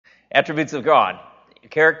Attributes of God.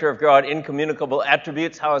 Character of God, incommunicable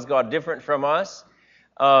attributes. How is God different from us?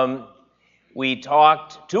 We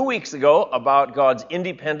talked 2 weeks ago about God's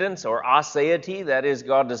independence or aseity. That is,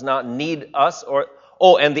 God does not need us.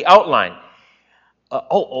 And the outline.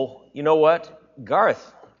 You know what?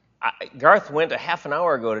 Garth went a half an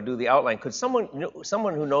hour ago to do the outline. Could someone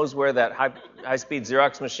who knows where that high-speed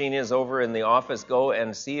Xerox machine is over in the office go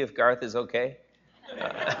and see if Garth is okay?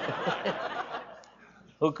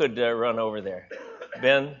 Who could run over there?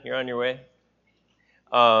 Ben, you're on your way?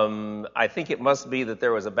 I think it must be that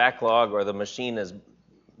there was a backlog or the machine is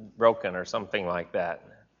broken or something like that.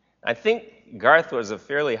 I think Garth was a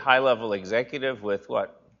fairly high-level executive with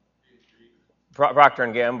what? Procter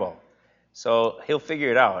 & Gamble. So he'll figure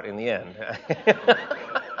it out in the end.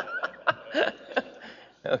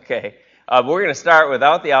 Okay. We're going to start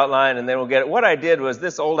without the outline, and then we'll get it. What I did was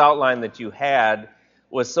this old outline that you had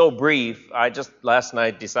was so brief, I just last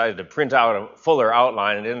night decided to print out a fuller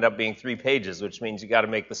outline, and it ended up being 3 pages, which means you got to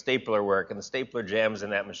make the stapler work, and the stapler jams in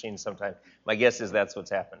that machine sometimes. My guess is that's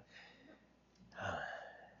what's happened.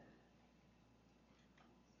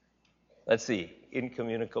 Let's see.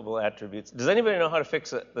 Incommunicable attributes. Does anybody know how to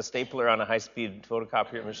fix the stapler on a high-speed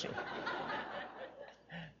photocopier machine?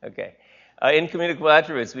 Okay. Incommunicable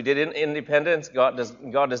attributes. We did independence. God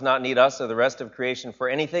does not need us or the rest of creation for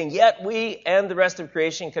anything, yet we and the rest of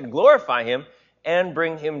creation can glorify him and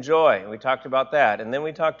bring him joy. We talked about that. And then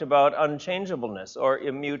we talked about unchangeableness or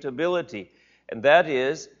immutability. And that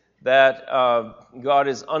is that God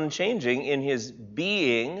is unchanging in his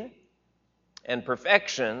being and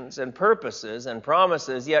perfections and purposes and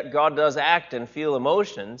promises, yet God does act and feel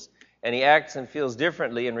emotions, and he acts and feels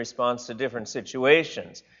differently in response to different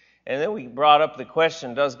situations. And then we brought up the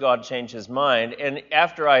question, does God change his mind? And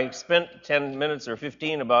after I spent 10 minutes or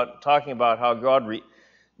 15 talking about how God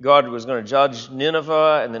was going to judge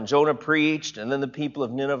Nineveh, and then Jonah preached, and then the people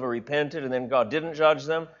of Nineveh repented, and then God didn't judge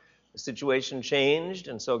them, the situation changed,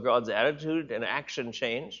 and so God's attitude and action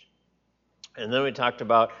changed. And then we talked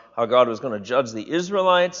about how God was going to judge the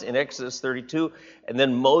Israelites in Exodus 32. And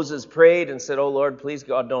then Moses prayed and said, "Oh Lord, please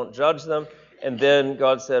God, don't judge them." And then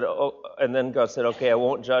God said, "Okay, I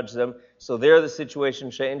won't judge them." So there the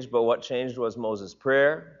situation changed, but what changed was Moses'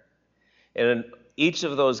 prayer. And in each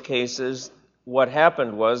of those cases, what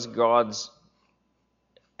happened was God's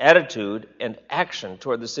attitude and action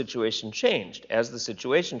toward the situation changed as the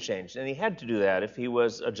situation changed. And he had to do that if he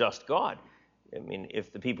was a just God. I mean,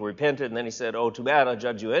 if the people repented and then he said, "Oh, too bad, I'll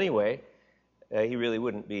judge you anyway," he really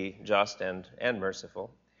wouldn't be just and merciful.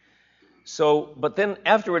 So, but then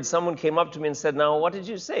afterwards someone came up to me and said, "Now, what did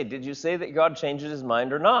you say? Did you say that God changes his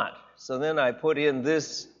mind or not?" So then I put in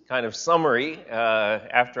this kind of summary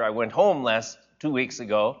after I went home 2 weeks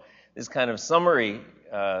ago, this kind of summary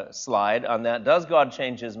slide on that. Does God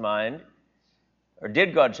change his mind? Or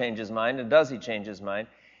did God change his mind? And does he change his mind?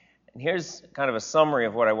 And here's kind of a summary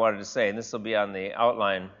of what I wanted to say, and this will be on the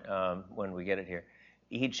outline when we get it here.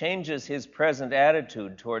 He changes his present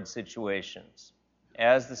attitude towards situations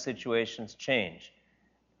as the situations change.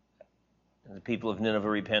 And the people of Nineveh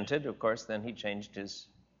repented, of course, then he changed his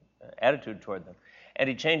attitude toward them. And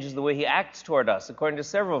he changes the way he acts toward us according to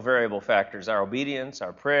several variable factors: our obedience,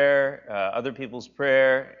 our prayer, other people's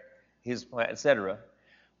prayer, his plan, etc.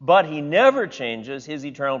 But he never changes his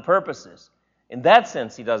eternal purposes. In that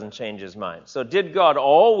sense, he doesn't change his mind. So did God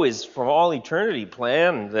always, from all eternity,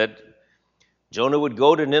 plan that Jonah would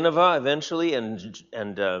go to Nineveh eventually and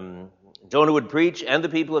Jonah would preach and the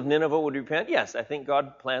people of Nineveh would repent? Yes, I think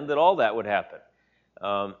God planned that all that would happen.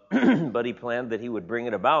 But he planned that he would bring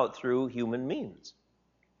it about through human means.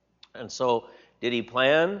 And so did he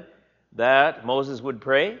plan that Moses would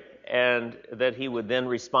pray and that he would then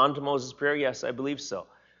respond to Moses' prayer? Yes, I believe so.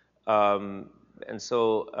 And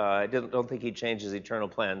so I don't think he changed his eternal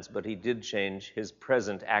plans, but he did change his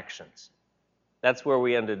present actions. That's where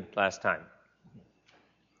we ended last time.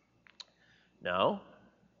 Now,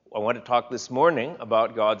 I want to talk this morning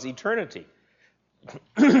about God's eternity.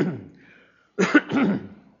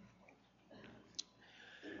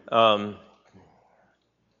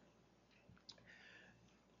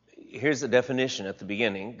 Here's the definition at the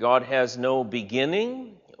beginning. God has no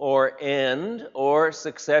beginning or end or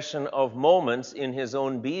succession of moments in his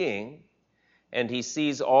own being, and he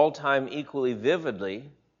sees all time equally vividly.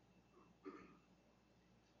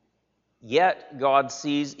 Yet God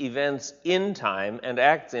sees events in time and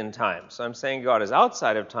acts in time. So I'm saying God is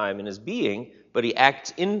outside of time in his being, but he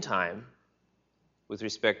acts in time with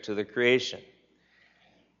respect to the creation.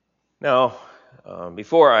 Now,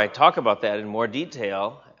 before I talk about that in more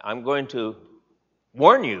detail, I'm going to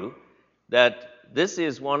warn you that this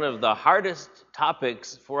is one of the hardest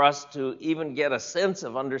topics for us to even get a sense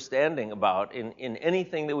of understanding about in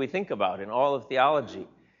anything that we think about, in all of theology.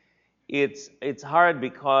 It's hard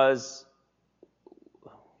because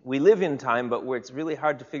we live in time, but where it's really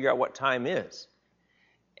hard to figure out what time is.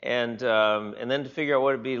 And then to figure out what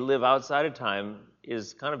it'd be to live outside of time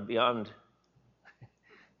is kind of beyond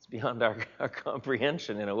our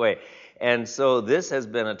comprehension in a way. And so this has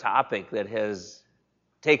been a topic that has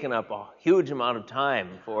taken up a huge amount of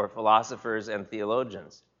time for philosophers and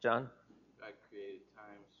theologians. John? God created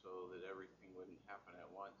time so that everything wouldn't happen at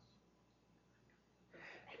once.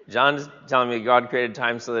 John's telling me God created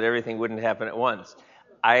time so that everything wouldn't happen at once.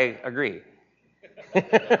 I agree. I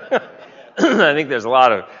think there's a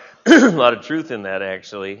lot of truth in that,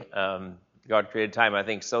 actually. God created time, I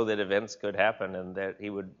think, so that events could happen and that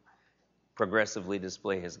he would progressively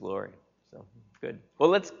display his glory. So, good. Well,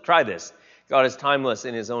 let's try this. God is timeless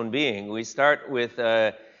in his own being. We start with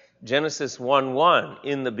Genesis 1:1.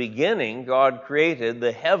 In the beginning, God created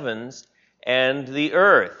the heavens and the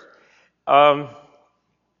earth.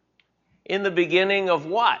 In the beginning of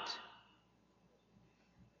what?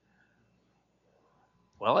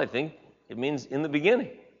 Well, I think it means in the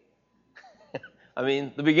beginning. I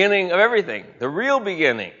mean, the beginning of everything, the real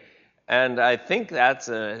beginning. And I think that's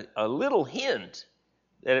a little hint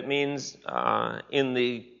that it means in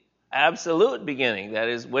the absolute beginning, that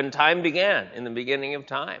is, when time began, in the beginning of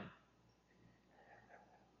time.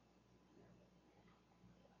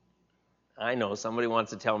 I know, somebody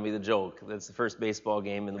wants to tell me the joke. That's the first baseball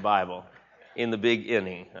game in the Bible, in the big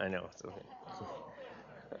inning. I know.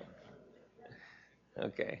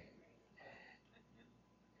 Okay.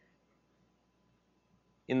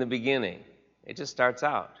 In the beginning. It just starts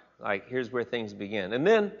out. Like, here's where things begin. And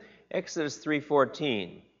then, Exodus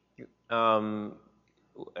 3:14,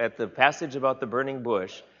 at the passage about the burning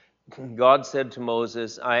bush, God said to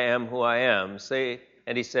Moses, I am who I am.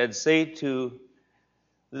 And he said, say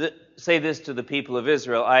this to the people of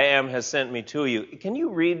Israel, I am has sent me to you. Can you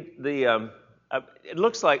read the, it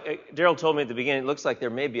looks like, Daryl told me at the beginning, it looks like there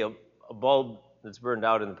may be a bulb that's burned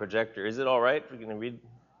out in the projector. Is it all right? We're going to read?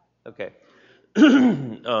 Okay.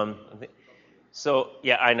 So,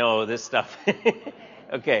 yeah, I know this stuff.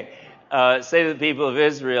 Okay. Say to the people of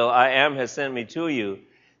Israel, I am has sent me to you.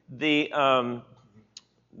 The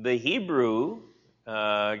Hebrew,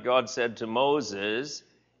 God said to Moses,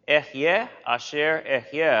 Ehyeh asher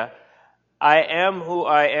ehyeh, I am who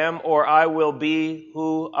I am, or I will be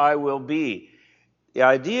who I will be. The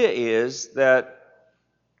idea is that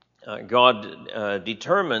God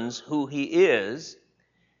determines who he is,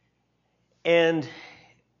 and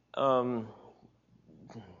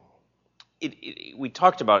we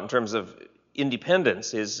talked about in terms of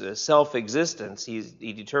independence, his self-existence.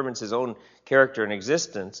 He determines his own character and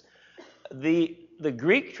existence. The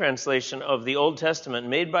Greek translation of the Old Testament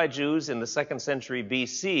made by Jews in the 2nd century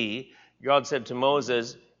BC, God said to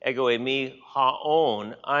Moses, Ego eimi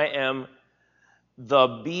haon, I am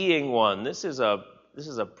the being one. This is a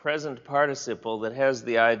present participle that has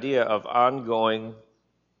the idea of ongoing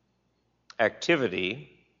activity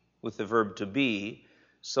with the verb to be.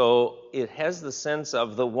 So it has the sense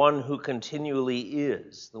of the one who continually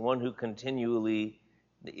is, the one who continually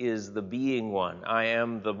is the being one. I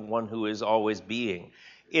am the one who is always being.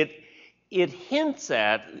 It hints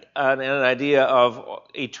at an idea of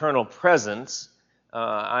eternal presence.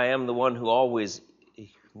 I am the one who always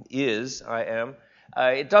is, I am.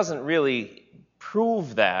 It doesn't really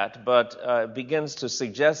prove that, but begins to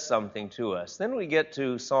suggest something to us. Then we get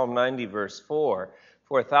to Psalm 90, verse 4.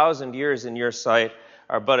 For 1,000 years in your sight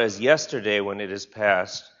are but as yesterday when it is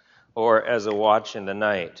past, or as a watch in the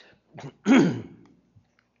night.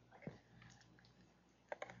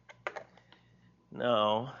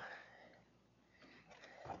 Now,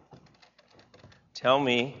 tell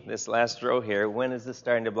me, this last row here, when is this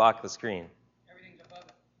starting to block the screen? Everything's above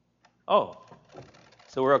it. Oh,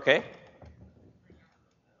 so we're okay?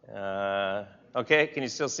 Okay, can you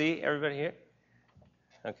still see everybody here?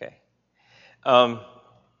 Okay.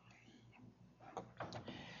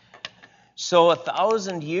 So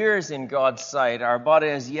 1,000 years in God's sight are but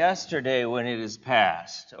as yesterday when it is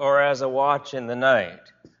past, or as a watch in the night.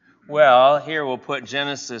 Well, here we'll put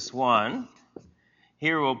Genesis 1.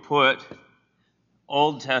 Here we'll put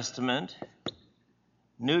Old Testament,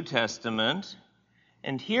 New Testament,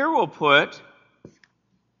 and here we'll put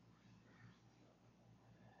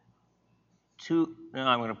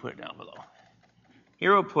I'm going to put it down below.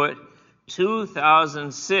 Here we'll put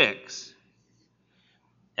 2006.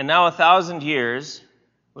 And now 1,000 years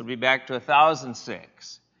would be back to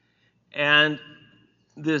 1006. And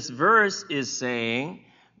this verse is saying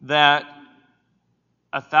that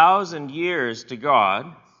 1,000 years to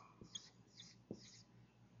God,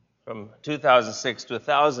 from 2006 to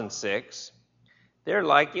 1006, they're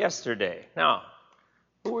like yesterday. Now,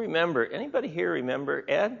 who remember? Anybody here remember?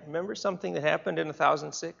 Ed, remember something that happened in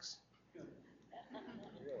 1006?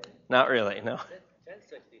 Not really, no.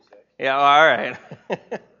 1066. Yeah, all right.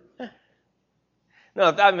 No,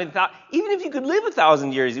 I mean, even if you could live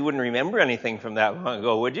 1,000 years, you wouldn't remember anything from that long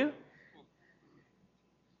ago, would you?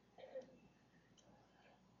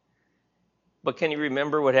 But can you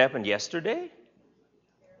remember what happened yesterday?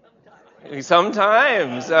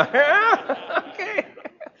 Sometimes. Okay.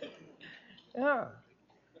 Yeah.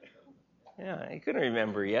 Yeah, you couldn't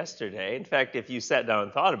remember yesterday. In fact, if you sat down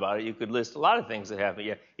and thought about it, you could list a lot of things that happened.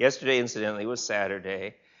 Yeah, yesterday, incidentally, was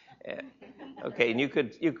Saturday. Okay, and you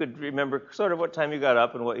could remember sort of what time you got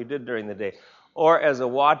up and what you did during the day. Or as a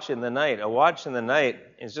watch in the night. A watch in the night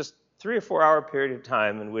is just 3 or 4 hour period of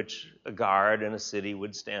time in which a guard in a city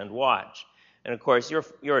would stand watch. And of course,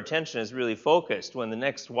 your attention is really focused. When the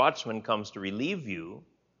next watchman comes to relieve you,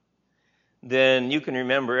 then you can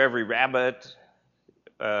remember every rabbit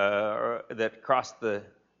that crossed the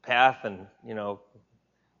path, and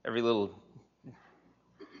every little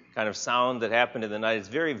kind of sound that happened in the night is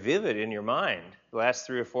very vivid in your mind the last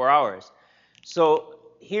 3 or 4 hours. So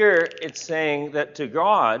here it's saying that to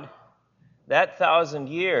God, that 1,000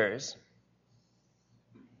 years,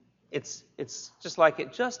 it's just like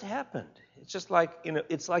it just happened. It's just like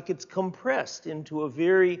it's like it's compressed into a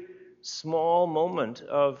very small moment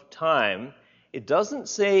of time. It doesn't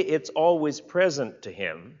say it's always present to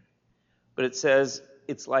him, but it says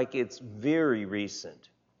it's like it's very recent.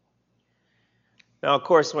 Now, of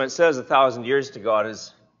course, when it says 1,000 years to God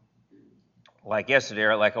is like yesterday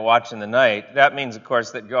or like a watch in the night, that means, of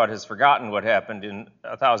course, that God has forgotten what happened in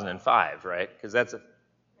 1005, right? Because that's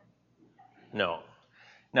No,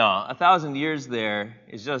 1,000 years there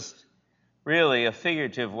is just really a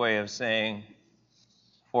figurative way of saying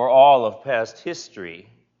for all of past history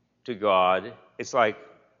to God, it's like,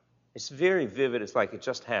 it's very vivid, it's like it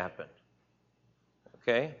just happened.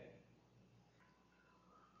 Okay?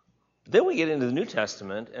 Then we get into the New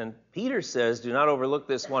Testament, and Peter says, do not overlook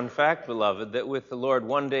this one fact, beloved, that with the Lord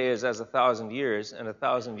 1 day is as 1,000 years, and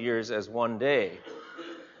 1,000 years as 1 day.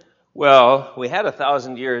 Well, we had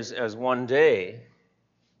 1,000 years as 1 day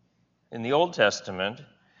in the Old Testament,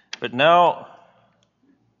 but now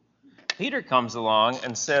Peter comes along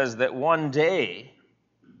and says that 1 day,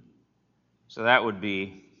 so that would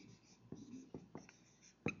be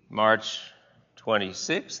March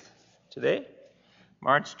 26th today,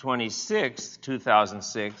 March 26th,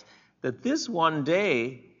 2006, that this 1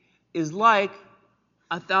 day is like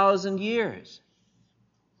 1,000 years.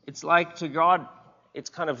 It's like to God, it's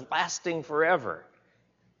kind of lasting forever.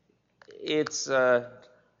 It's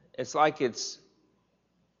like it's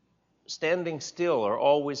standing still or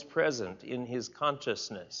always present in his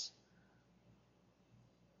consciousness.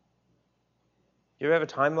 You ever have a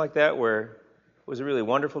time like that where it was a really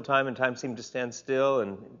wonderful time and time seemed to stand still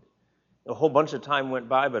and a whole bunch of time went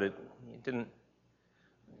by, but it didn't?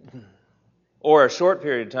 Or a short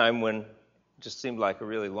period of time when it just seemed like a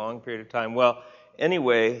really long period of time. Well,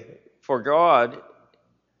 anyway, for God,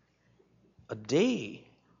 a day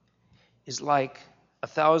is like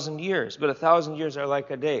 1,000 years, but 1,000 years are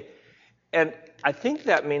like a day. And I think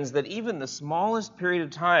that means that even the smallest period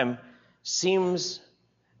of time seems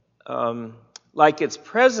like it's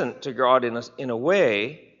present to God in a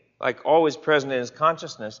way, like always present in his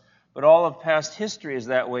consciousness, but all of past history is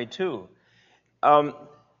that way too.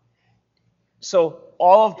 So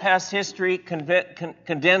all of past history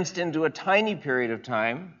condensed into a tiny period of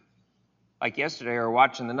time, like yesterday or a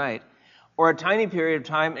watch in the night, or a tiny period of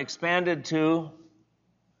time expanded to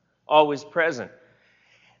always present.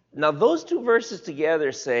 Now, those two verses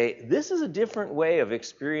together say this is a different way of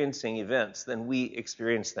experiencing events than we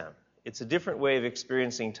experience them. It's a different way of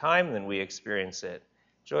experiencing time than we experience it.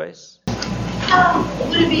 Joyce?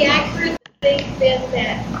 Would it be accurate to think then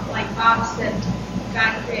that, like Bob said,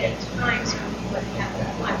 God created time so we wouldn't have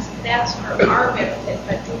that much? That's for our benefit,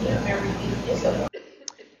 but to him everything is a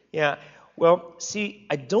Yeah. Well,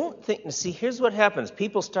 here's what happens.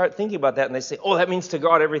 People start thinking about that and they say, oh, that means to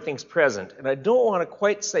God everything's present. And I don't want to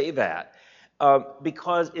quite say that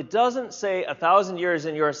because it doesn't say 1,000 years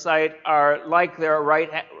in your sight are like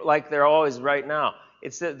they're always right now.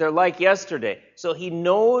 It's that they're like yesterday. So he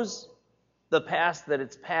knows the past that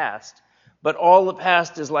it's past, but all the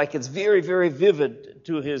past is like it's very, very vivid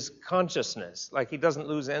to his consciousness, like he doesn't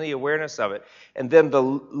lose any awareness of it. And then the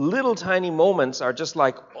little tiny moments are just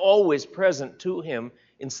like always present to him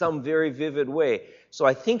in some very vivid way. So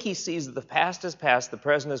I think he sees that the past is past, the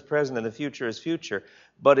present is present, and the future is future.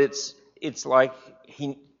 But it's like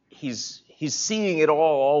he's seeing it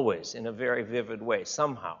all always in a very vivid way,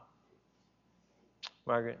 somehow.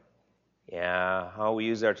 Margaret? Yeah, how we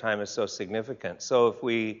use our time is so significant. So if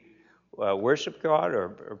we worship God or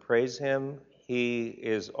praise Him, He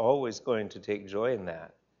is always going to take joy in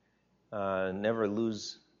that. Never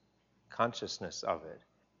lose consciousness of it.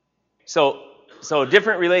 So a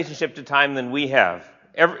different relationship to time than we have.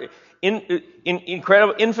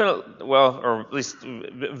 Incredible, infinite, well, or at least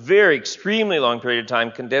very extremely long period of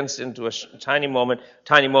time condensed into a tiny moment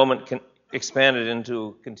expanded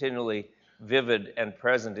into continually vivid and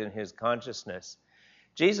present in his consciousness.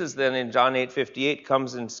 Jesus then in John 8:58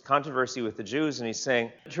 comes in controversy with the Jews, and he's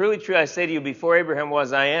saying, "Truly, truly, I say to you, before Abraham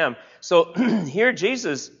was, I am." So here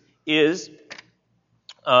Jesus is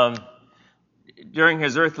during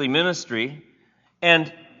his earthly ministry,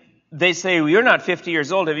 and they say, well, "You're not 50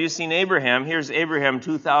 years old. Have you seen Abraham?" Here's Abraham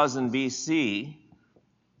 2000 BC.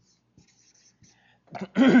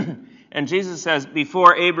 And Jesus says,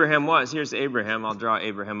 before Abraham was, here's Abraham, I'll draw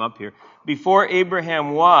Abraham up here. Before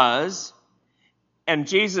Abraham was, and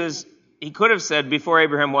Jesus, he could have said, before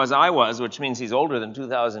Abraham was, I was, which means he's older than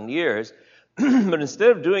 2,000 years. But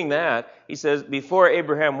instead of doing that, he says, before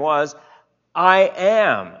Abraham was, I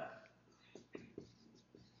am.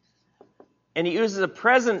 And he uses a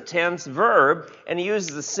present tense verb, and he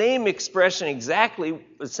uses the same expression, exactly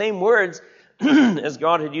the same words as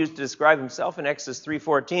God had used to describe himself in Exodus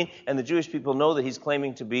 3:14, and the Jewish people know that he's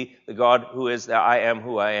claiming to be the God who is the I am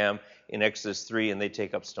who I am in Exodus 3, and they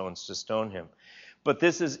take up stones to stone him. But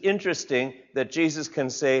this is interesting that Jesus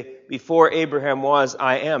can say, before Abraham was,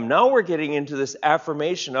 I am. Now we're getting into this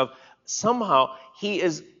affirmation of somehow he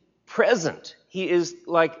is present. He is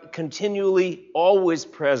like continually always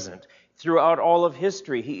present. Throughout all of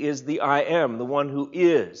history, he is the I am, the one who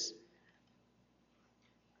is.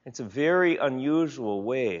 It's a very unusual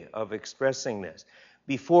way of expressing this.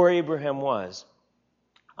 Before Abraham was,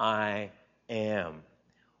 I am.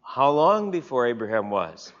 How long before Abraham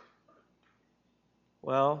was?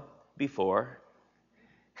 Well, before.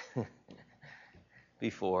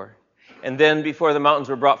 Before. And then before the mountains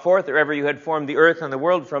were brought forth, or ever you had formed the earth and the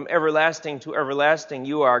world, from everlasting to everlasting,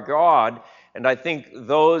 you are God. And I think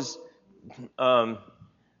those... I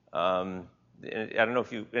don't know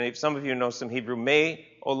if some of you know some Hebrew. Me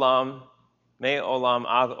olam,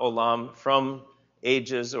 ad olam, from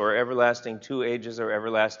ages or everlasting to ages or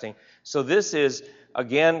everlasting. So this is,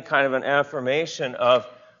 again, kind of an affirmation of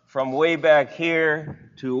from way back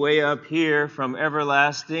here to way up here, from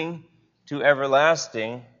everlasting to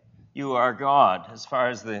everlasting, you are God, as far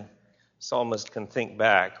as the psalmist can think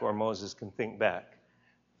back, or Moses can think back.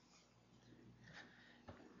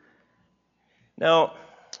 Now,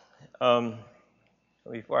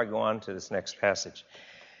 before I go on to this next passage,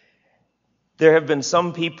 there have been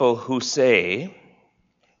some people who say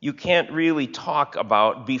you can't really talk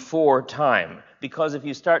about before time, because if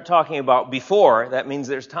you start talking about before, that means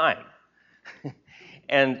there's time.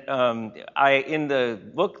 And in the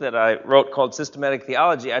book that I wrote called Systematic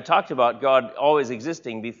Theology, I talked about God always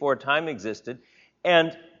existing before time existed,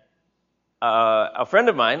 and a friend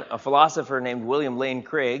of mine, a philosopher named William Lane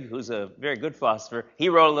Craig, who's a very good philosopher, he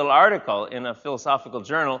wrote a little article in a philosophical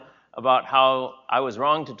journal about how I was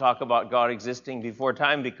wrong to talk about God existing before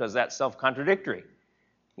time because that's self-contradictory.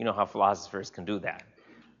 You know how philosophers can do that.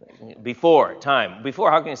 Before time. Before,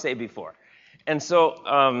 how can you say before? And so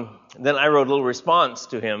then I wrote a little response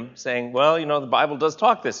to him saying, well, you know, the Bible does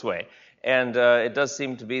talk this way. And it does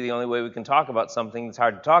seem to be the only way we can talk about something that's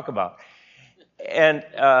hard to talk about.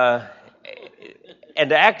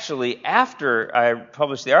 And actually, after I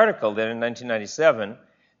published the article then in 1997,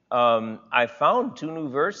 I found two new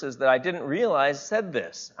verses that I didn't realize said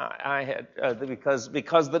this. I had because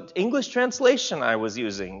the English translation I was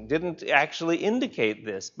using didn't actually indicate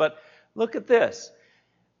this. But look at this.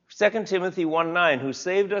 2 Timothy 1:9, who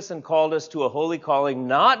saved us and called us to a holy calling,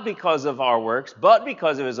 not because of our works, but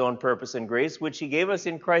because of his own purpose and grace, which he gave us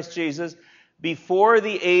in Christ Jesus before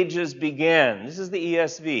the ages began. This is the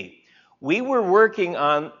ESV. We were working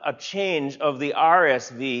on a change of the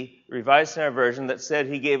RSV, Revised Standard Version, that said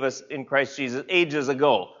he gave us in Christ Jesus ages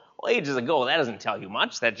ago. Well, ages ago, that doesn't tell you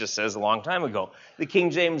much. That just says a long time ago. The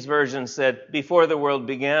King James Version said, before the world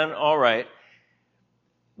began. All right.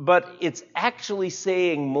 But it's actually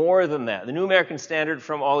saying more than that. The New American Standard,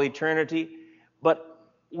 from all eternity. But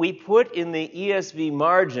we put in the ESV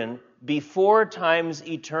margin, before times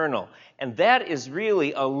eternal. And that is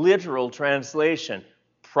really a literal translation.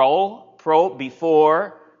 Pro,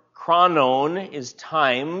 before. Chronon is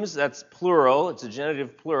times. That's plural. It's a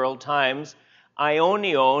genitive plural, times.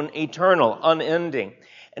 aionion, eternal, unending.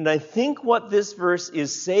 And I think what this verse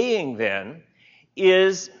is saying then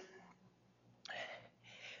is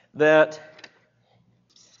that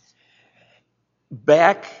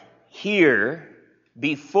back here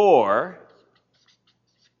in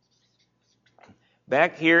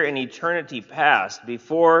eternity past,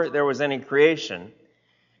 before there was any creation,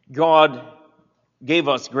 God gave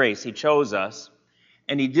us grace. He chose us.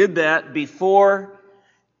 And He did that before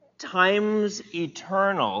times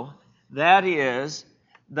eternal. That is,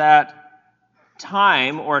 that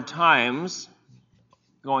time or times,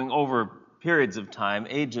 going over periods of time,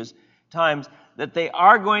 ages, times, that they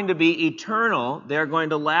are going to be eternal. They're going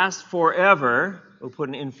to last forever. We'll put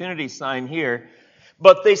an infinity sign here.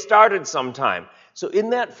 But they started sometime. So in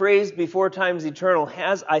that phrase, before times eternal,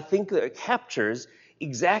 I think that it captures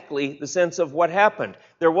exactly the sense of what happened.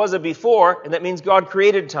 There was a before, and that means God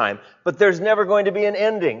created time. But there's never going to be an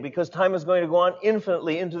ending, because time is going to go on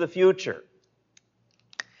infinitely into the future.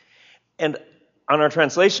 And on our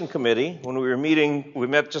translation committee, when we were meeting, we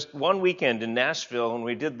met just one weekend in Nashville when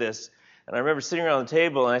we did this. And I remember sitting around the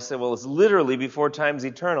table, and I said, well, it's literally before time's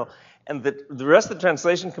eternal. And the rest of the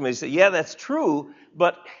translation committee said, yeah, that's true,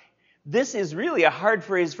 but this is really a hard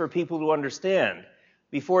phrase for people to understand.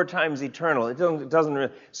 Before time's eternal. It doesn't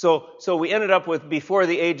really. So we ended up with before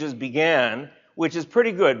the ages began, which is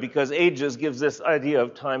pretty good, because ages gives this idea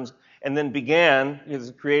of times, and then began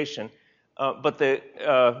is creation. But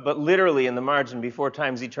literally in the margin, before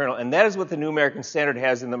time's eternal. And that is what the New American Standard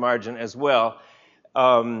has in the margin as well.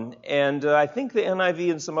 And I think the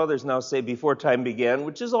NIV and some others now say before time began,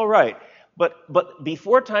 which is all right. But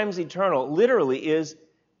before time's eternal literally is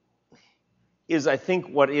I think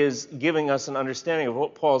what is giving us an understanding of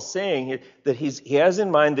what Paul's saying here, that he has in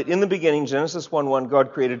mind that in the beginning, Genesis 1:1,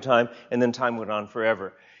 God created time, and then time went on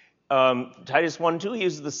forever. Titus 1:2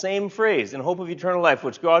 uses the same phrase, in hope of eternal life,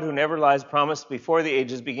 which God, who never lies, promised before the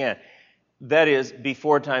ages began. That is,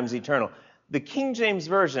 before time's eternal. The King James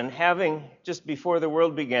Version, having just before the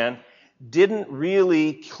world began, didn't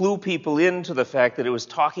really clue people into the fact that it was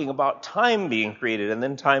talking about time being created and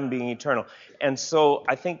then time being eternal. And so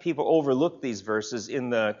I think people overlook these verses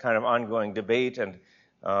in the kind of ongoing debate, and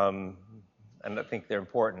I think they're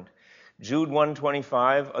important. Jude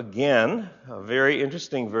 1:25, again, a very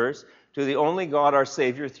interesting verse. To the only God, our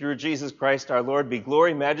Savior, through Jesus Christ our Lord, be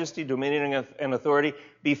glory, majesty, dominion, and authority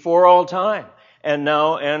before all time, and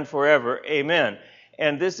now and forever. Amen.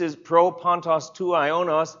 And this is pro pontos tu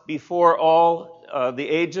ionos, before all the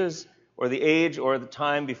ages, or the age, or the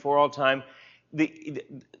time, before all time.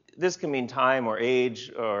 This can mean time or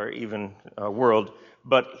age or even world,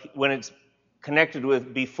 but when it's connected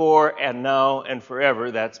with before and now and forever,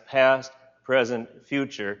 that's past, present,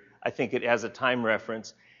 future, I think it has a time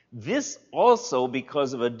reference. This also,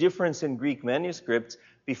 because of a difference in Greek manuscripts,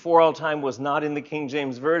 before all time was not in the King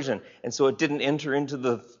James Version, and so it didn't enter into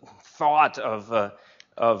the thought of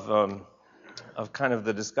kind of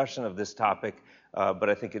the discussion of this topic, but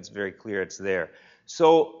I think it's very clear it's there.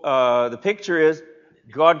 So the picture is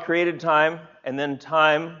God created time, and then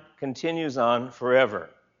time continues on forever.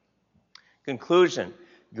 Conclusion: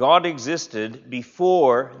 God existed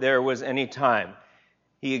before there was any time.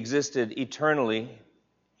 He existed eternally.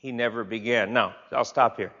 He never began. Now, I'll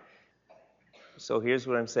stop here. So here's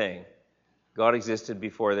what I'm saying. God existed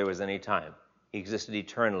before there was any time. He existed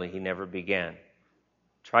eternally. He never began.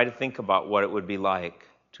 Try to think about what it would be like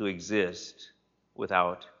to exist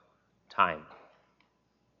without time.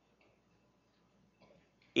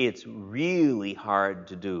 It's really hard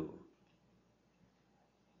to do.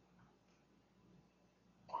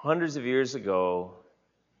 Hundreds of years ago,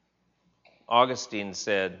 Augustine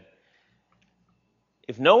said,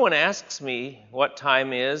 if no one asks me what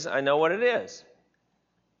time is, I know what it is.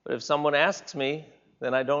 But if someone asks me,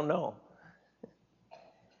 then I don't know.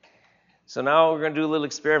 So now we're going to do a little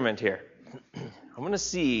experiment here. I'm going to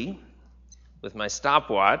see, with my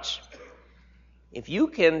stopwatch, if you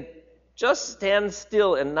can just stand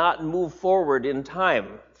still and not move forward in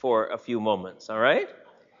time for a few moments, all right?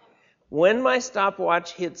 When my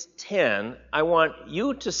stopwatch hits 10, I want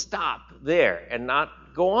you to stop there and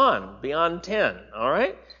not go on beyond 10, all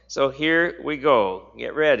right? So here we go.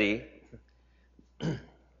 Get ready.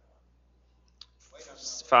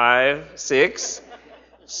 5, 6,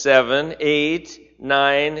 7, 8,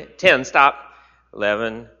 9, 10. Stop.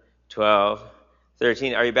 11, 12,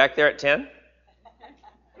 13. Are you back there at 10?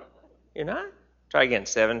 You're not? Try again.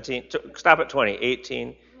 17. Stop at 20.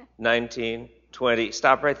 18, 19, 20.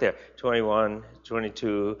 Stop right there. 21,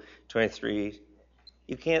 22, 23.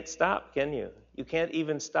 You can't stop, can you? You can't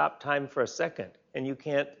even stop time for a second. And you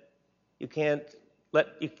can't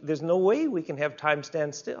There's no way we can have time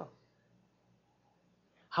stand still.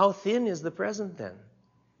 How thin is the present then?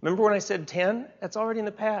 Remember when I said 10? That's already in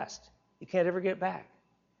the past. You can't ever get back.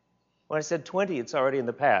 When I said 20, it's already in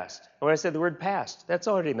the past. And when I said the word past, that's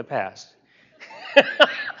already in the past.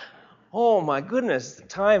 Oh my goodness,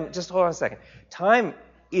 time, just hold on a second. Time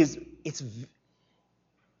it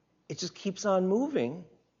just keeps on moving,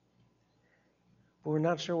 but we're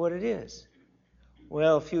not sure what it is.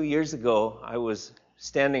 Well, a few years ago, I was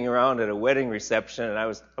standing around at a wedding reception, and I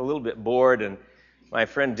was a little bit bored, and my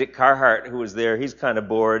friend Dick Carhart, who was there, he's kind of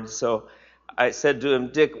bored, so I said to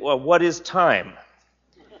him, Dick, well, what is time?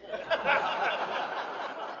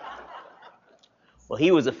 Well,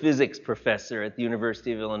 he was a physics professor at the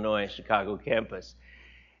University of Illinois Chicago campus,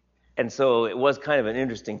 and so it was kind of an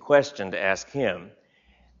interesting question to ask him.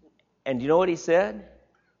 And you know what he said?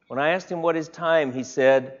 When I asked him what is time, he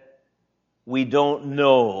said, we don't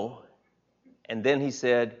know. And then he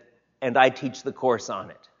said, and I teach the course on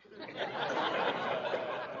it.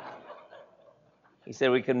 He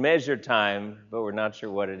said, we can measure time, but we're not sure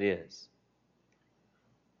what it is.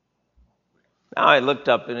 Now I looked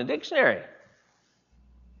up in a dictionary.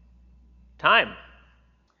 Time.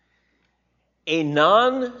 A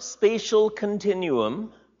non-spatial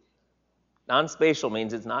continuum. Non-spatial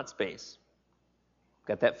means it's not space.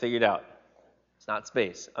 Got that figured out. It's not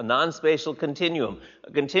space. A non-spatial continuum.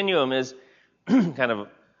 A continuum is kind of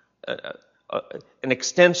an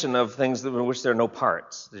extension of things in which there are no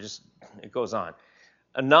parts. It goes on.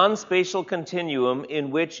 A non-spatial continuum in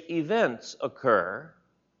which events occur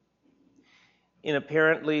in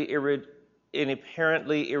apparently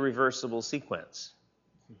irreversible sequence.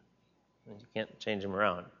 You can't change them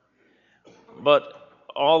around. But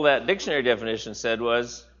all that dictionary definition said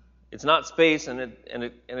was, it's not space and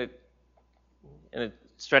it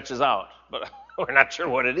stretches out, but we're not sure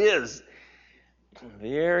what it is.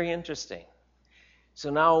 Very interesting. So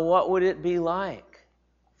now what would it be like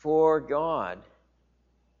for God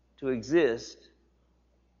to exist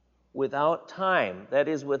without time? That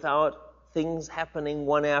is, without things happening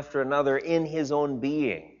one after another in his own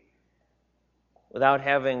being, without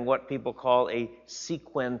having what people call a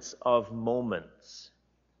sequence of moments.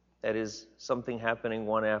 That is, something happening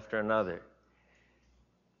one after another.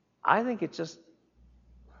 I think it's just,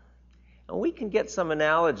 and we can get some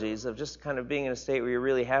analogies of just kind of being in a state where you're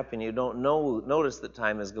really happy and you don't notice that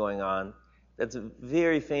time is going on. That's a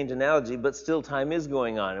very faint analogy, but still time is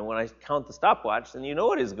going on. And when I count the stopwatch, then you know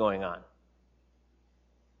what is going on.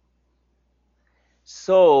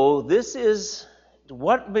 So this is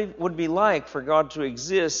what would be like for God to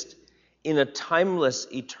exist in a timeless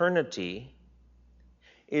eternity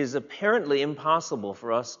is apparently impossible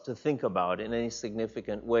for us to think about in any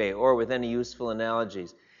significant way or with any useful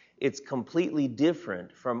analogies. It's completely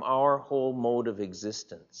different from our whole mode of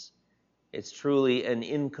existence. It's truly an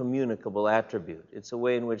incommunicable attribute. It's a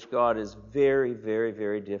way in which God is very, very,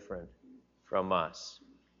 very different from us.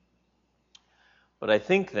 But I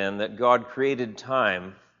think then that God created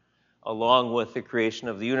time along with the creation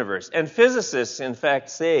of the universe. And physicists, in fact,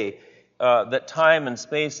 say that time and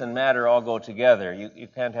space and matter all go together. You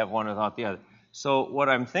can't have one without the other. So what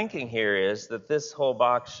I'm thinking here is that this whole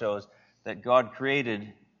box shows that God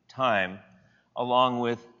created time along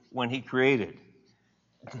with when he created.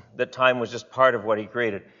 That time was just part of what he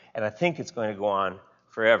created. And I think it's going to go on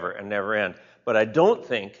forever and never end. But I don't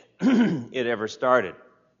think it ever started.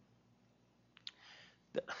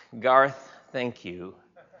 Garth, thank you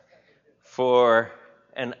for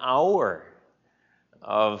an hour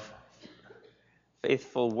of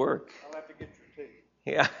faithful work. I'll have to get your tape.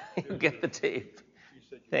 Yeah, you get the tape.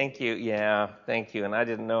 Thank you. Yeah, thank you. And I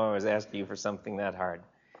didn't know I was asking you for something that hard.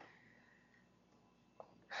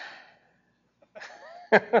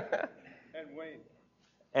 And Wayne.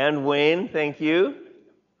 And Wayne, thank you.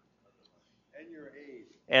 And your aide.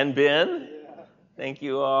 And Ben. Yeah. Thank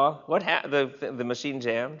you all. What happened? The machine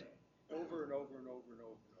jammed? Over and over and over and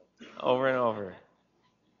over and over. Over and over.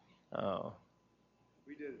 Oh.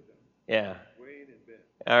 We did it then. Yeah. Wayne and Ben.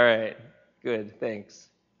 All right. Good. Thanks.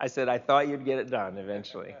 I said I thought you'd get it done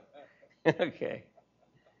eventually. Okay.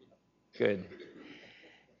 Good.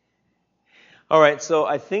 All right. So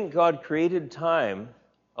I think God created time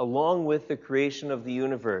along with the creation of the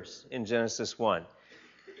universe in Genesis 1.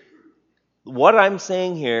 What I'm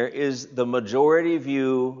saying here is the majority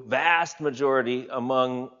view, vast majority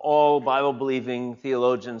among all Bible-believing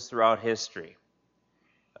theologians throughout history.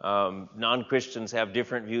 Non-Christians have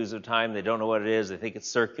different views of time. They don't know what it is. They think it's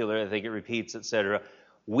circular. They think it repeats, etc.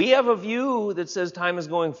 We have a view that says time is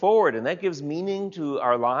going forward, and that gives meaning to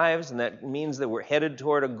our lives, and that means that we're headed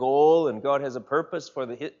toward a goal, and God has a purpose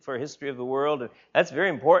for history of the world. And that's very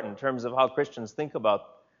important in terms of how Christians think about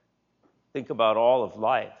all of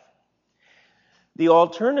life. The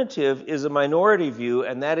alternative is a minority view,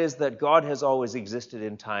 and that is that God has always existed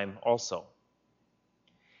in time also.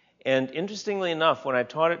 And interestingly enough, when I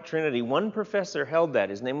taught at Trinity, one professor held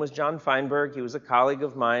that. His name was John Feinberg. He was a colleague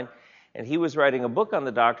of mine, and he was writing a book on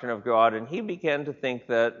the doctrine of God, and he began to think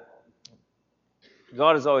that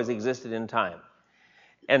God has always existed in time.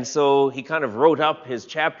 And so he kind of wrote up his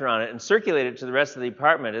chapter on it and circulated it to the rest of the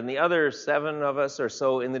department. And the other 7 of us or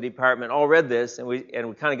so in the department all read this, and we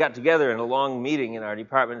kind of got together in a long meeting in our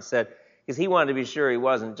department and said, because he wanted to be sure he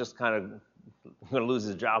wasn't just kind of going to lose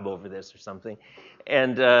his job over this or something.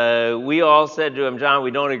 And we all said to him, John,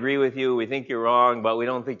 we don't agree with you. We think you're wrong, but we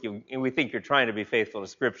think you're trying to be faithful to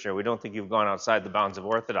Scripture. We don't think you've gone outside the bounds of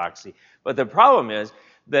orthodoxy. But the problem is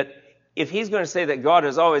that if he's going to say that God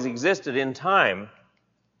has always existed in time,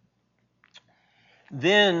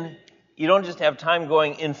 then you don't just have time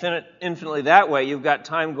going infinitely that way. You've got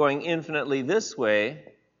time going infinitely this way,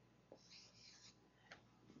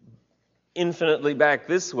 infinitely back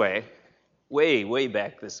this way, way, way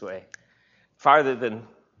back this way. Farther than,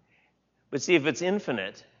 but see, if it's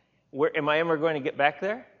infinite, am I ever going to get back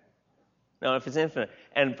there? No, if it's infinite.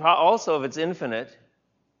 And also, if it's infinite,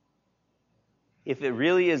 if it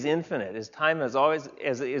really is infinite, as time has always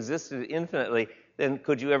existed infinitely, then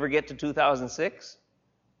could you ever get to 2006?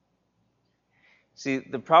 See,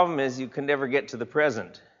 the problem is you can never get to the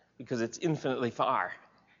present because it's infinitely far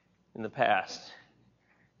in the past.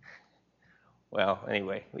 Well,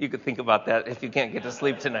 anyway, you could think about that if you can't get to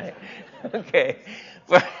sleep tonight. Okay.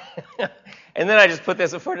 And then I just put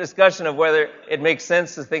this for discussion of whether it makes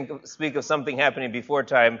sense to speak of something happening before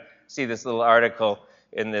time. See this little article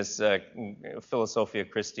in this Philosophia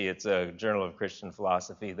Christi. It's a journal of Christian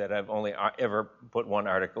philosophy that I've only ever put one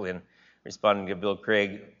article in, responding to Bill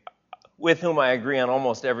Craig, with whom I agree on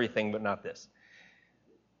almost everything, but not this.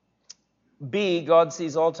 B, God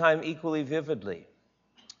sees all time equally vividly.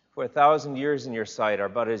 For 1,000 years in your sight are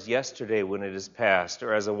but as yesterday when it is past,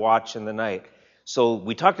 or as a watch in the night. So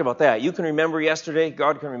we talked about that. You can remember yesterday.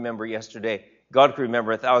 God can remember yesterday. God can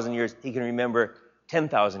remember 1,000 years. He can remember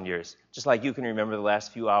 10,000 years, just like you can remember the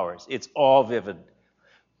last few hours. It's all vivid.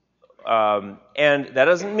 And that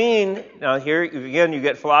doesn't mean, now here again you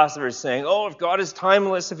get philosophers saying, oh, if God is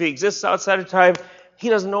timeless, if he exists outside of time, he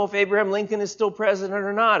doesn't know if Abraham Lincoln is still president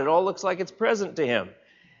or not. It all looks like it's present to him.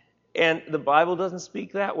 And the Bible doesn't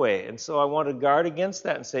speak that way. And so I want to guard against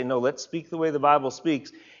that and say, no, let's speak the way the Bible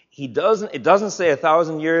speaks. It doesn't say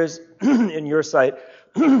 1,000 years in your sight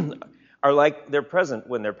are like they're present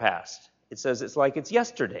when they're past. It says it's like it's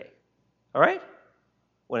yesterday. All right?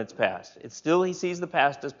 When it's past. It's still, he sees the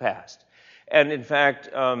past as past. And in fact,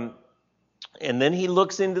 and then he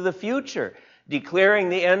looks into the future, declaring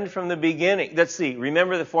the end from the beginning. Let's see.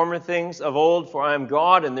 Remember the former things of old, for I am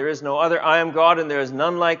God and there is no other. I am God and there is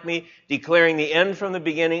none like me, declaring the end from the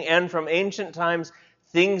beginning and from ancient times,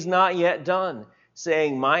 things not yet done,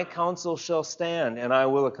 saying, my counsel shall stand and I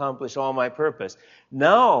will accomplish all my purpose.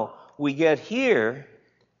 Now we get here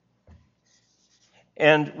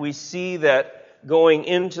and we see that going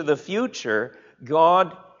into the future,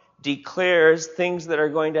 God declares things that are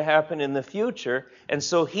going to happen in the future, and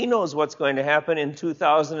so he knows what's going to happen in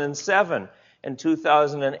 2007 and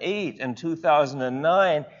 2008 and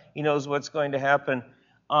 2009. He knows what's going to happen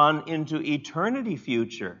on into eternity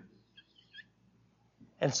future.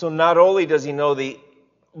 And so not only does he know the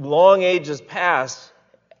long ages past,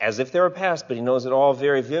 as if they were past, but he knows it all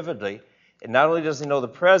very vividly. And not only does he know the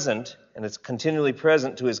present, and it's continually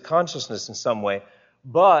present to his consciousness in some way,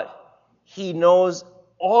 but he knows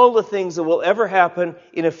all the things that will ever happen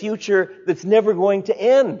in a future that's never going to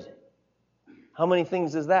end. How many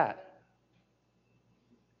things is that?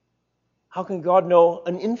 How can God know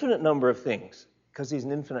an infinite number of things? Because he's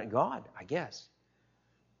an infinite God, I guess.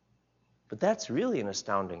 But that's really an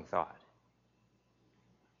astounding thought.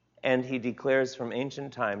 And he declares from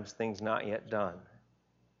ancient times things not yet done.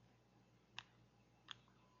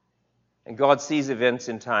 And God sees events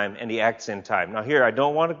in time and he acts in time. Now here, I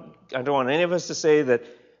don't want any of us to say that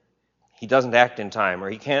he doesn't act in time or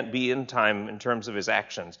he can't be in time in terms of his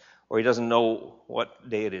actions or he doesn't know what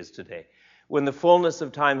day it is today. When the fullness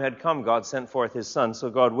of time had come, God sent forth his Son.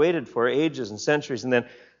 So God waited for ages and centuries, and then,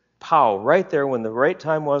 pow, right there when the right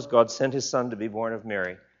time was, God sent his Son to be born of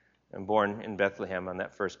Mary, and born in Bethlehem on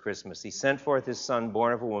that first Christmas. He sent forth his son,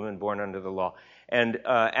 born of a woman, born under the law. And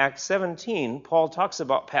Acts 17, Paul talks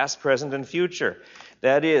about past, present, and future.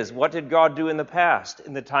 That is, what did God do in the past?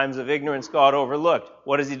 In the times of ignorance, God overlooked.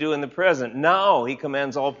 What does he do in the present? Now he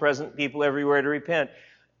commands all present people everywhere to repent.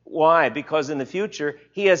 Why? Because in the future,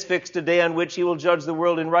 he has fixed a day on which he will judge the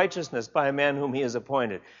world in righteousness by a man whom he has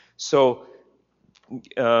appointed. So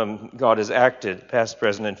God has acted, past,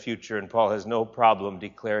 present, and future, and Paul has no problem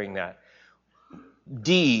declaring that.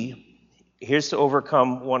 D, here's to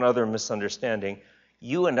overcome one other misunderstanding.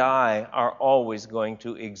 You and I are always going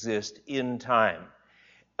to exist in time.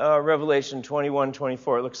 Revelation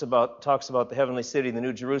 21:24 talks about the heavenly city, the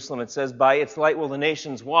New Jerusalem. It says, by its light will the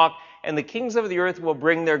nations walk, and the kings of the earth will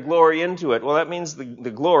bring their glory into it. Well, that means the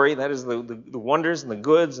glory, that is the wonders and the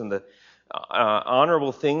goods and the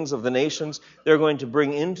honorable things of the nations, they're going to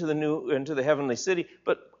bring into the heavenly city.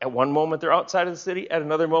 But at one moment they're outside of the city, at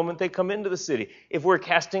another moment they come into the city. If we're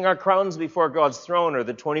casting our crowns before God's throne, or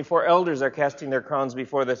the 24 elders are casting their crowns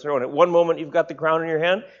before the throne, at one moment you've got the crown in your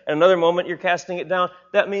hand, and another moment you're casting it down.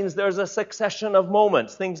 That means there's a succession of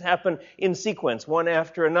moments. Things happen in sequence, one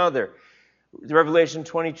after another. Revelation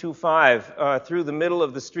 22:5, through the middle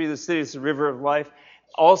of the street of the city is the river of life.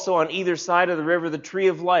 Also on either side of the river, the tree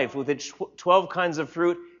of life, with its 12 kinds of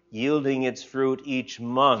fruit, yielding its fruit each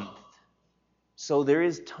month. So there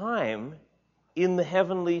is time in the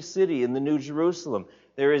heavenly city, in the New Jerusalem.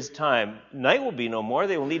 There is time. Night will be no more.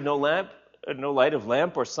 They will need no light of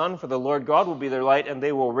lamp or sun, for the Lord God will be their light, and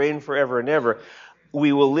they will reign forever and ever.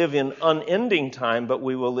 We will live in unending time, but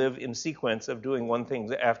we will live in sequence of doing one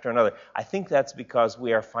thing after another. I think that's because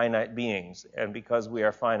we are finite beings, and because we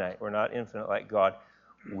are finite, we're not infinite like God.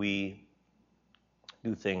 We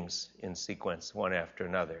do things in sequence, one after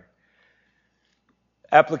another.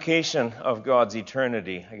 Application of God's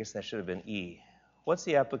eternity. I guess that should have been E. What's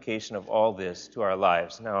the application of all this to our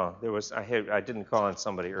lives? Now, I didn't call on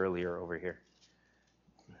somebody earlier over here.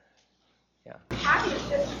 Yeah. I was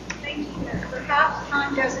just thinking that perhaps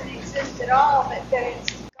time doesn't exist at all, but that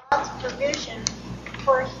it's God's provision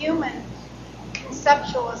for human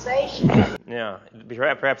conceptualization. Yeah,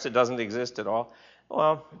 perhaps it doesn't exist at all.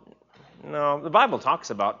 Well, no, the Bible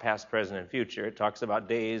talks about past, present, and future. It talks about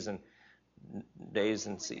days and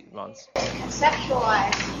months.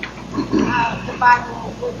 Conceptualize the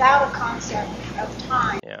Bible without a concept of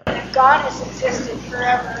time. Yeah. And if God has existed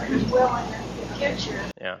forever and will in the future,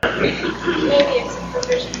 Yeah. maybe it's a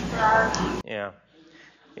provision for our.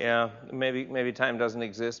 Yeah, maybe time doesn't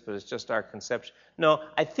exist, but it's just our conception. No,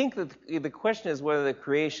 I think that the question is whether the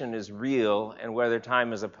creation is real and whether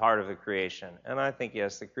time is a part of the creation. And I think,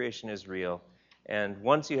 yes, the creation is real. And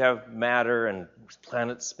once you have matter and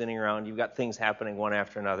planets spinning around, you've got things happening one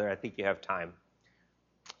after another, I think you have time.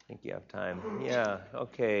 Yeah,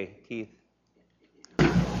 okay, Keith.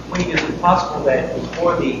 Wayne, is it possible that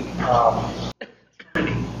before the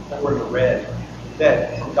that were read,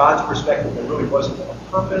 that from God's perspective there really wasn't a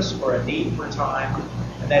purpose or a need for time,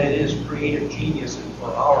 and that it is creative genius and for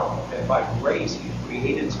that by grace He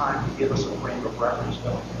created time to give us a frame of reference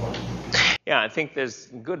going forward? Yeah, I think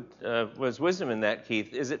there's was wisdom in that,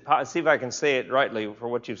 Keith. Is it see if I can say it rightly for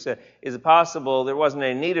what you've said? Is it possible there wasn't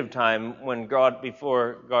any need of time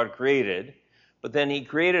before God created, but then He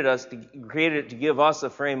created it to give us a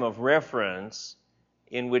frame of reference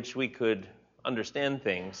in which we could understand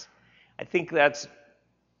things? I think that's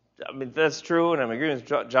true, and I'm agreeing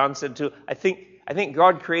with what John said too. I think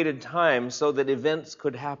God created time so that events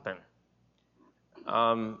could happen,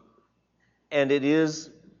 and it is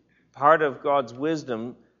part of God's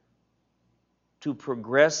wisdom to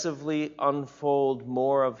progressively unfold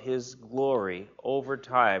more of His glory over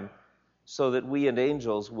time so that we and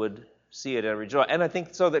angels would see it and rejoice. And I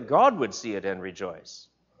think so that God would see it and rejoice.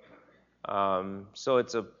 So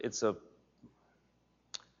it's a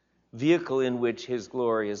vehicle in which His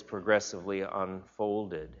glory is progressively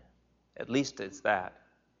unfolded. At least it's that.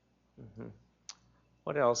 Mm-hmm.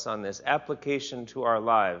 What else on this? Application to our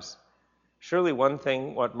lives. Surely one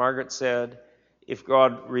thing, what Margaret said, if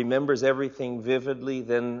God remembers everything vividly,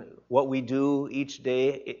 then what we do each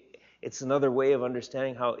day, it's another way of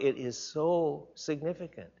understanding how it is so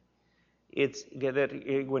significant. It's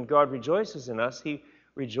that when God rejoices in us, He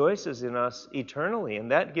rejoices in us eternally, and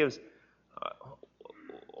that gives,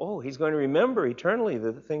 He's going to remember eternally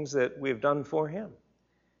the things that we've done for Him,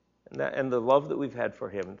 and the love that we've had for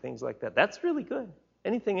Him, and things like that. That's really good.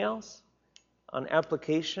 Anything else on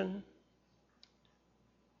application?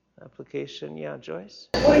 Application, yeah, Joyce?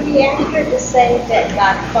 Would it be accurate to say that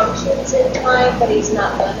God functions in time, but he's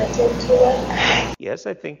not limited to it? Yes,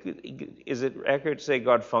 I think, is it accurate to say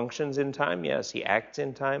God functions in time? Yes, he acts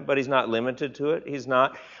in time, but he's not limited to it. He's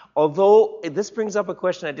not. Although, this brings up a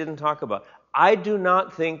question I didn't talk about. I do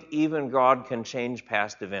not think even God can change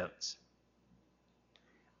past events.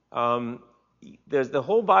 There's the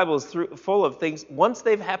whole Bible is full of things. Once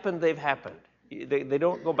they've happened, they've happened. They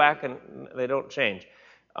don't go back and they don't change.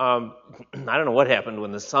 I don't know what happened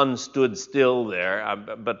when the sun stood still there,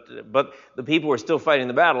 but the people were still fighting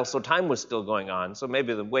the battle, so time was still going on. So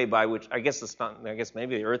maybe the way by which maybe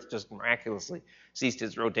the Earth just miraculously ceased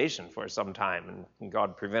its rotation for some time, and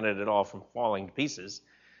God prevented it all from falling to pieces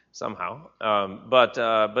somehow. But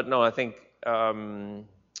no, I think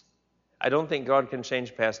I don't think God can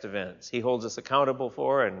change past events. He holds us accountable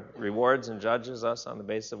for and rewards and judges us on the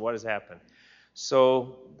basis of what has happened.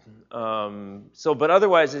 But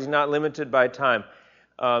otherwise, he's not limited by time.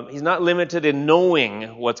 He's not limited in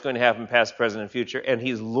knowing what's going to happen past, present, and future, and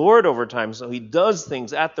he's Lord over time, so he does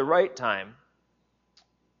things at the right time.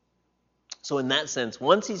 So in that sense,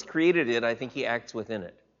 once he's created it, I think he acts within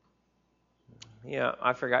it. Yeah,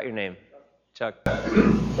 I forgot your name. Chuck.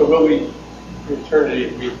 So will we, in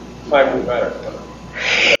eternity, time will matter?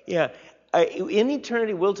 Yeah. In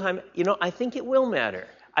eternity, will time, I think it will matter.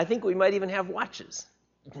 I think we might even have watches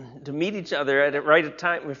to meet each other at the right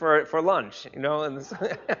time for lunch,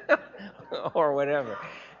 or whatever.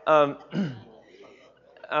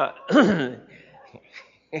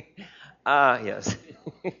 Yes.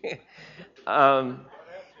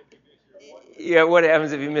 Yeah, what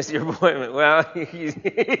happens if you miss your appointment? Well, you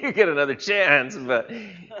get another chance, but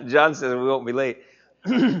John says we won't be late.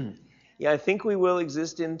 Yeah, I think we will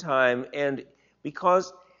exist in time, and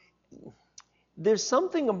because there's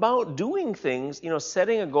something about doing things,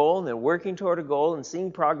 setting a goal and then working toward a goal and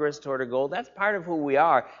seeing progress toward a goal. That's part of who we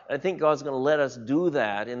are. And I think God's going to let us do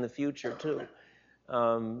that in the future too.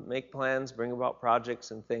 Make plans, bring about projects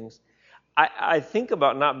and things. I think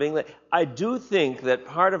about not being late. I do think that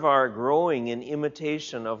part of our growing in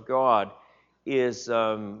imitation of God is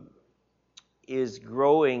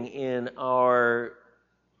growing in our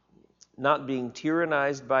not being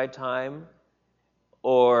tyrannized by time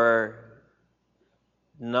or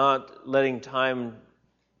not letting time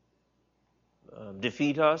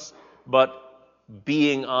defeat us, but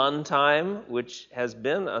being on time, which has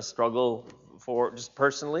been a struggle for just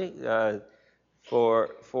personally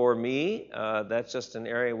for me. That's just an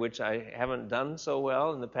area which I haven't done so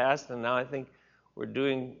well in the past, and now I think we're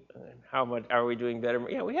doing. How much are we doing better?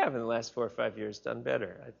 Yeah, we have in the last 4 or 5 years done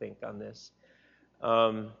better, I think, on this.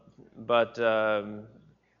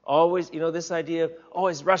 Always, this idea of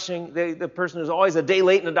always rushing, the person who's always a day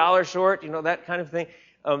late and $1 short, that kind of thing.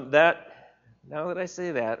 Now that I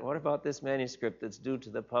say that, what about this manuscript that's due to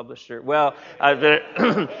the publisher? Well, I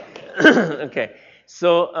better. Okay.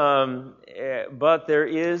 So, but there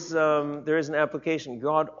is an application.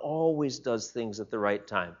 God always does things at the right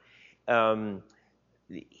time.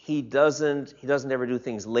 He doesn't ever do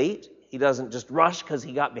things late. He doesn't just rush because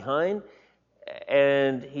he got behind.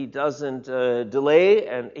 And he doesn't delay,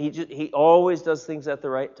 and he always does things at the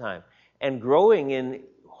right time. And growing in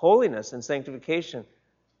holiness and sanctification,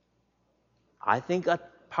 I think a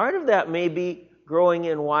part of that may be growing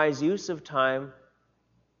in wise use of time,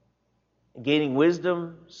 gaining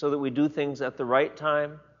wisdom so that we do things at the right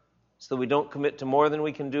time, so that we don't commit to more than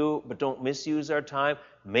we can do, but don't misuse our time,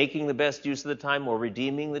 making the best use of the time or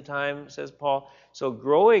redeeming the time, says Paul. So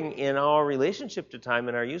growing in our relationship to time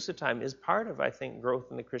and our use of time is part of, I think,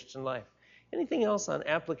 growth in the Christian life. Anything else on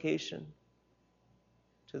application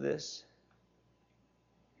to this?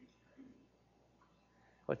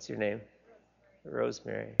 What's your name?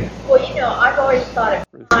 Rosemary. Well, I've always thought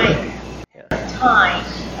of time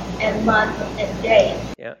and month and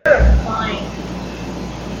day. Yeah. You're applying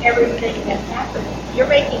everything that happens. You're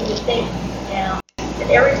making me think now that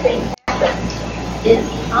everything happens is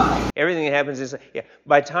time. Everything that happens is,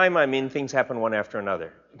 by time I mean things happen one after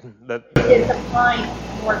another. It's applying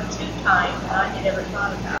more to time than I had ever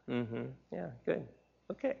thought about. Mm-hmm. Yeah, good.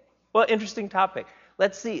 Okay. Well, interesting topic.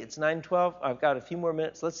 Let's see. It's 9:12. I've got a few more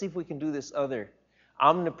minutes. Let's see if we can do this other.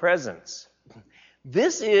 Omnipresence.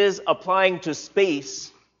 This is applying to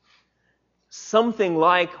space something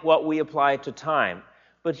like what we apply to time.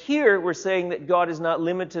 But here we're saying that God is not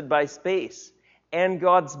limited by space. And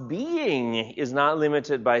God's being is not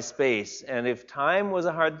limited by space. And if time was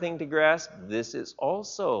a hard thing to grasp, this is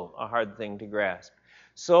also a hard thing to grasp.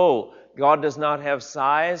 So, God does not have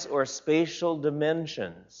size or spatial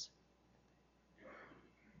dimensions.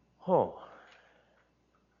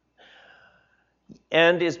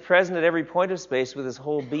 and is present at every point of space with his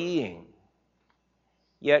whole being.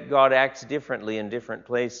 Yet God acts differently in different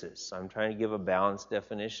places. I'm trying to give a balanced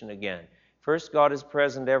definition again. First, God is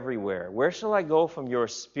present everywhere. Where shall I go from your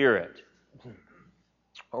Spirit?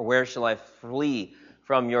 Or where shall I flee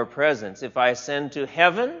from your presence? If I ascend to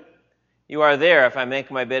heaven, you are there. If I make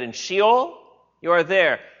my bed in Sheol, you are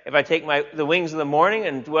there. If I take the wings of the morning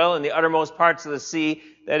and dwell in the uttermost parts of the sea,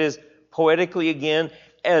 that is poetically again,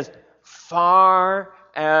 as far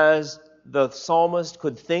as the psalmist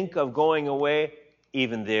could think of going away,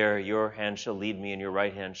 even there your hand shall lead me and your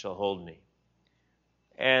right hand shall hold me.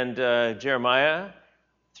 And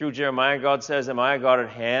through Jeremiah, God says, am I a God at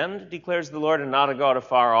hand, declares the Lord, and not a God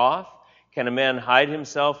afar off? Can a man hide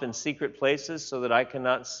himself in secret places so that I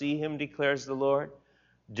cannot see him, declares the Lord?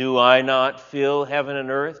 Do I not fill heaven and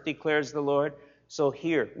earth, declares the Lord? So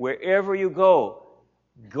here, wherever you go,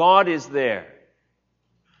 God is there.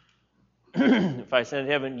 If I ascend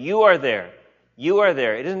to heaven, you are there. You are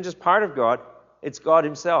there. It isn't just part of God, it's God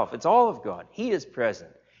himself. It's all of God. He is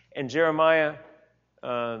present. And Jeremiah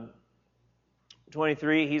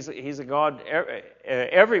 23, he's a God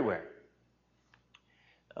everywhere.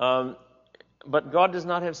 But God does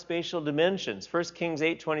not have spatial dimensions. 1 Kings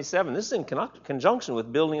 8:27. This is in conjunction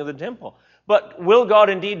with building of the temple. But will God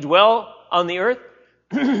indeed dwell on the earth?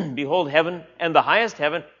 Behold, heaven and the highest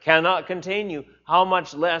heaven cannot contain you. How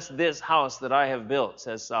much less this house that I have built,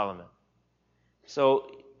 says Solomon.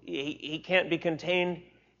 So he can't be contained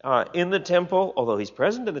in the temple, although he's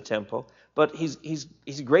present in the temple, but he's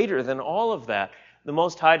greater than all of that. The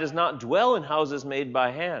Most High does not dwell in houses made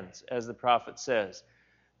by hands, as the prophet says.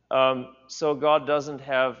 So God doesn't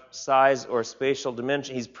have size or spatial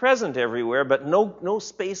dimension. He's present everywhere, but no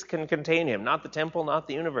space can contain him. Not the temple, not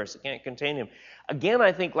the universe. It can't contain him. Again,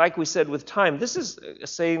 I think, like we said with time, this is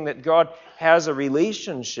saying that God has a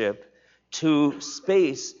relationship to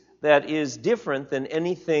space that is different than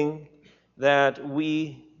anything that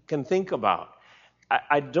we can think about.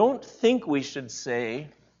 I don't think we should say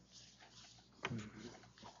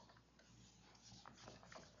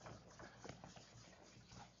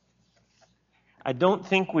if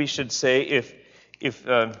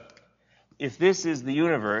this is the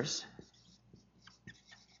universe,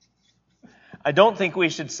 I don't think we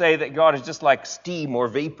should say that God is just like steam or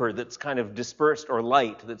vapor that's kind of dispersed, or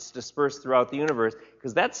light that's dispersed throughout the universe,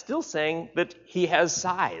 because that's still saying that he has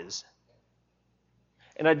size.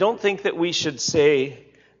 And I don't think that we should say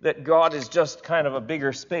that God is just kind of a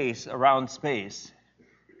bigger space around space,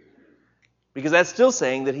 because that's still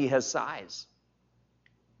saying that he has size.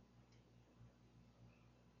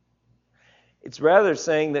 It's rather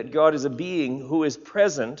saying that God is a being who is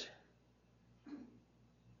present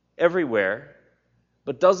everywhere,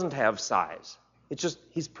 but doesn't have size. It's just,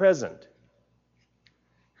 he's present.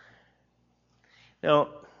 Now,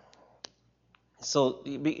 so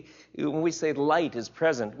when we say light is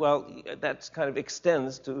present, well, that kind of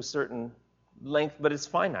extends to a certain length, but it's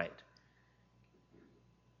finite.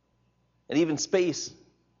 And even space,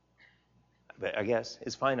 I guess,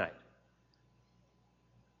 is finite.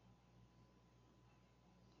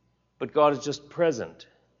 But God is just present.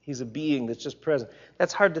 He's a being that's just present.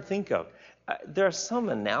 That's hard to think of. There are some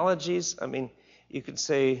analogies. I mean, you could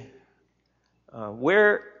say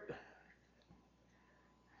where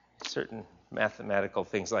certain mathematical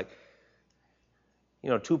things like,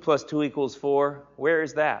 2 plus 2 equals 4. Where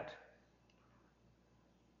is that?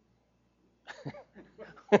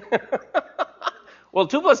 Well,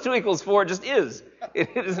 2 plus 2 equals 4 just is. It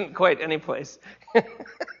isn't quite any place.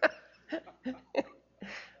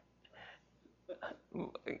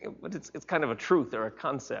 But it's kind of a truth or a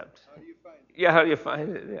concept. How do you find it? Yeah, how do you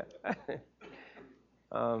find it?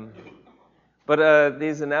 Yeah. But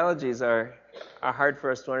these analogies are hard for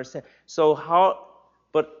us to understand. So how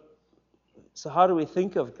do we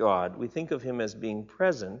think of God? We think of him as being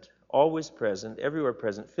present, always present, everywhere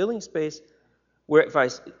present, filling space. Where if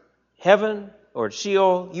heaven or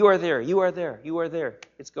Sheol, you are there, you are there, you are there.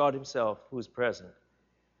 It's God himself who is present.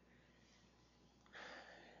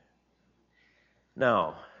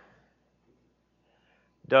 Now,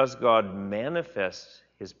 does God manifest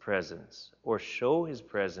his presence or show his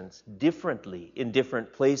presence differently in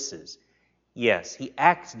different places? Yes, he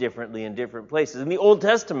acts differently in different places. In the Old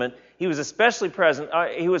Testament, he was especially present.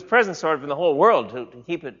 He was present sort of in the whole world to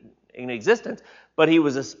keep it in existence, but he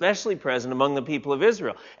was especially present among the people of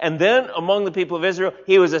Israel. And then among the people of Israel,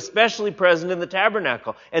 he was especially present in the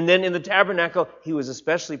tabernacle. And then in the tabernacle, he was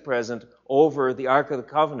especially present over the Ark of the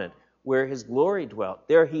Covenant, where his glory dwelt.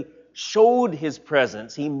 There he showed his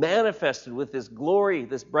presence. He manifested with this glory,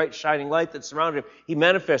 this bright shining light that surrounded him. He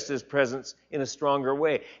manifested his presence in a stronger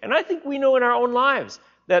way. And I think we know in our own lives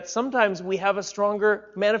that sometimes we have a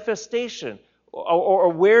stronger manifestation or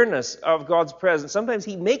awareness of God's presence. Sometimes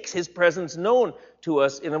he makes his presence known to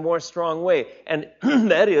us in a more strong way. And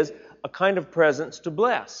that is a kind of presence to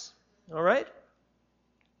bless. All right?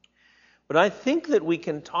 But I think that we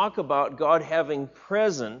can talk about God having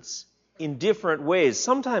presence in different ways.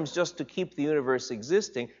 Sometimes just to keep the universe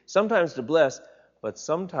existing, sometimes to bless, but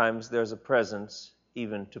sometimes there's a presence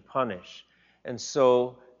even to punish. And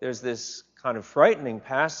so there's this kind of frightening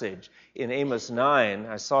passage in Amos 9.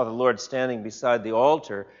 I saw the Lord standing beside the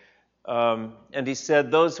altar, and he said,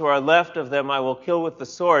 "Those who are left of them I will kill with the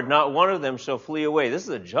sword. Not one of them shall flee away." This is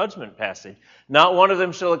a judgment passage. "Not one of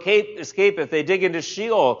them shall escape. If they dig into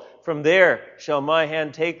Sheol, from there shall my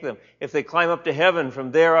hand take them. If they climb up to heaven,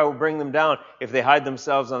 from there I will bring them down. If they hide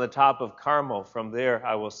themselves on the top of Carmel, from there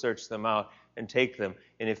I will search them out and take them.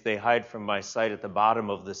 And if they hide from my sight at the bottom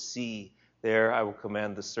of the sea, there I will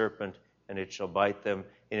command the serpent, and it shall bite them.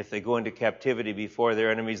 And if they go into captivity before their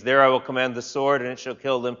enemies, there I will command the sword, and it shall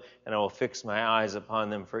kill them, and I will fix my eyes upon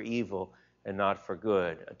them for evil and not for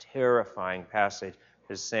good." A terrifying passage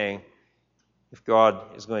is saying, if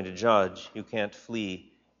God is going to judge, you can't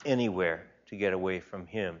flee anywhere to get away from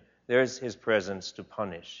him. There's his presence to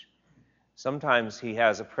punish. Sometimes he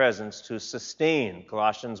has a presence to sustain.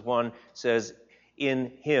 Colossians 1 says,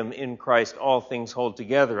 "In him, in Christ, all things hold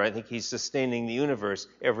together." I think he's sustaining the universe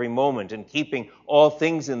every moment and keeping all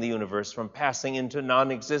things in the universe from passing into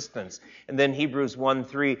non-existence. And then Hebrews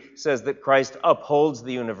 1:3 says that Christ upholds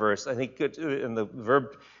the universe. I think in the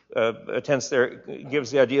verb tense there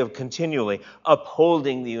gives the idea of continually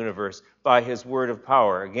upholding the universe by his word of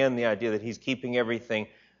power. Again, the idea that he's keeping everything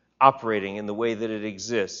operating in the way that it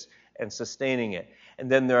exists and sustaining it.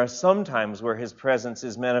 And then there are some times where his presence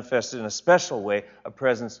is manifested in a special way, a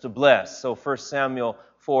presence to bless. So 1 Samuel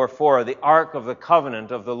 4:4, the ark of the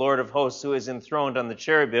covenant of the Lord of hosts, who is enthroned on the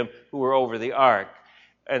cherubim who were over the ark.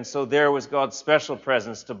 And so there was God's special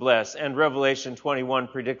presence to bless. And Revelation 21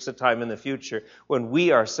 predicts a time in the future when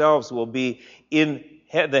we ourselves will be in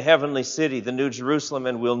the heavenly city, the New Jerusalem,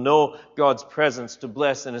 and we'll know God's presence to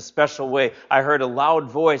bless in a special way. I heard a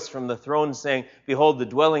loud voice from the throne saying, "Behold, the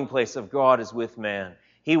dwelling place of God is with man.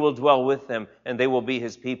 He will dwell with them, and they will be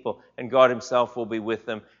his people, and God himself will be with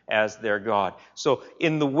them as their God." So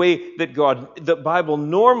in the way that the Bible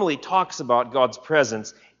normally talks about God's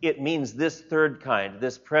presence, it means this third kind,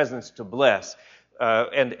 this presence to bless.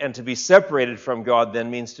 And to be separated from God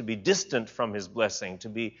then means to be distant from his blessing, to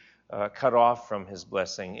be cut off from his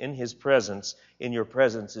blessing. In his presence, in your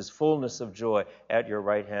presence is fullness of joy. At your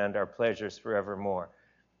right hand are pleasures forevermore.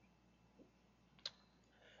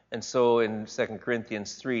 And so in 2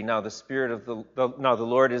 Corinthians 3, now the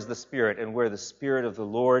Lord is the Spirit, and where the Spirit of the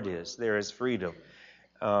Lord is, there is freedom.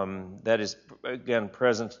 That is, again,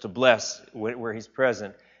 presence to bless where he's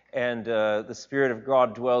present. And the Spirit of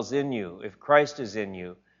God dwells in you. If Christ is in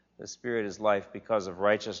you, the Spirit is life because of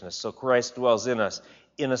righteousness. So Christ dwells in us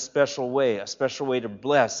in a special way to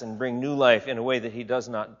bless and bring new life in a way that he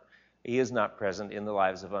is not present in the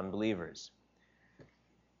lives of unbelievers.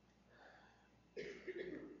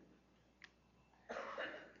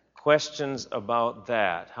 Questions about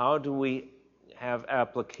that? How do we have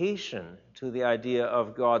application to the idea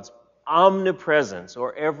of God's omnipresence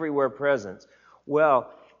or everywhere presence?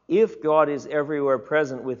 Well, if God is everywhere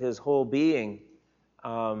present with his whole being,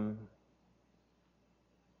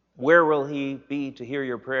 where will he be to hear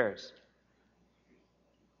your prayers?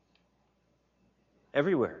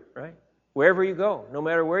 Everywhere, right? Wherever you go, no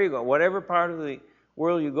matter where you go, whatever part of the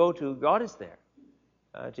world you go to, God is there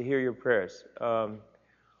to hear your prayers.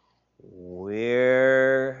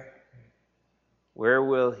 Where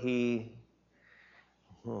will he...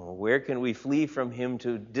 Where can we flee from him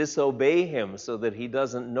to disobey him so that he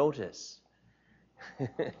doesn't notice?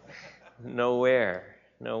 Nowhere.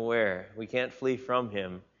 We can't flee from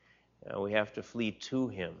him. We have to flee to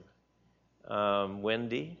him.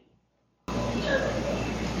 Wendy? What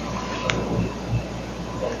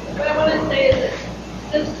I want to say is that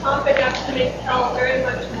this topic actually makes hell very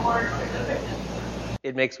much more significant.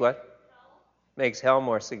 It makes what? Makes hell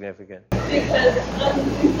more significant. Because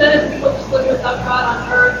instead of people just living without God on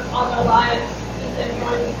earth all their lives and then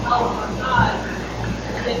going to hell without God,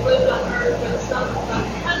 they've lived on earth with some without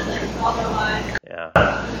presence all their lives.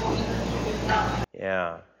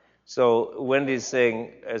 Yeah. So Wendy's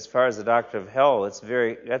saying, as far as the doctrine of hell, that's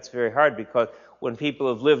very hard, because when people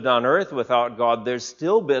have lived on earth without God, there's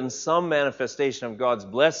still been some manifestation of God's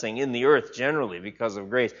blessing in the earth generally because of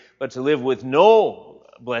grace. But to live with no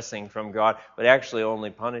blessing from God, but actually only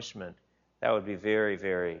punishment. That would be very,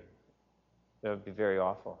 very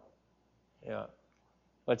awful. Yeah.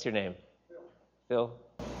 What's your name? Phil?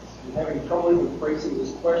 I'm having trouble with phrasing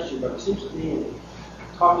this question, but it seems to me,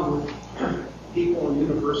 talking with people in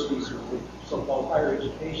universities or with so-called higher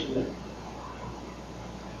education, that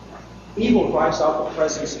evil drives out the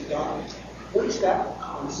presence of God. Where does that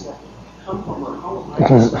concept come from, or how am I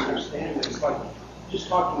to understand it? It's like just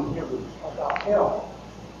talking here about hell.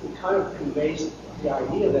 It kind of conveys the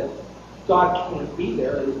idea that God can't be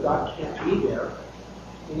there, and if God can't be there,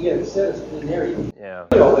 and yet it says in there, Yeah.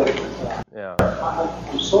 Yeah.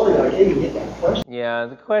 I'm sorry that I didn't get that question. Yeah,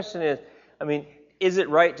 the question is, is it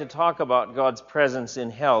right to talk about God's presence in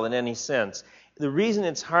hell in any sense? The reason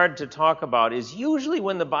it's hard to talk about is usually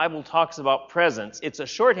when the Bible talks about presence, it's a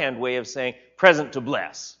shorthand way of saying present to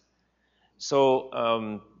bless.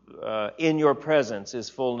 So, in your presence is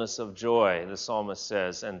fullness of joy, the psalmist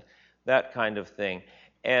says, and that kind of thing.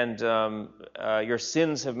 And your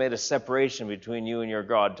sins have made a separation between you and your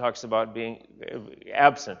God. Talks about being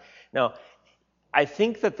absent. Now, I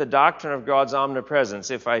think that the doctrine of God's omnipresence,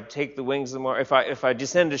 if I take the wings of the morning, if I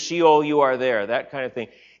descend to Sheol, you are there, that kind of thing.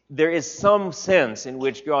 There is some sense in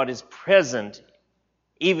which God is present,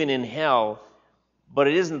 even in hell, but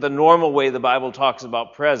it isn't the normal way the Bible talks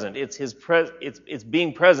about present. It's it's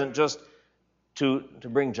being present just to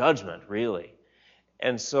bring judgment, really.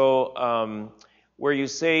 And so, where you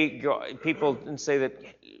say people say that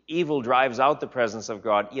evil drives out the presence of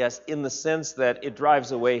God, yes, in the sense that it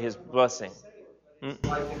drives away His blessing. It's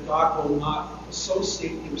like that God will not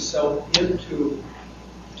associate Himself into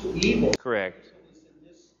evil. Correct.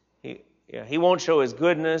 He won't show His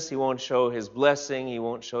goodness, He won't show His blessing, He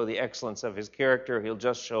won't show the excellence of His character. He'll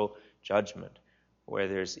just show judgment where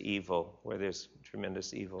there's evil, where there's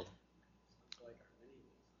tremendous evil.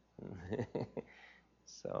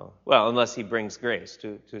 So, well, unless He brings grace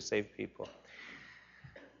to save people.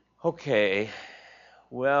 Okay,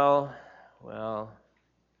 well,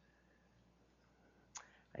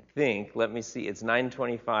 I think, let me see, it's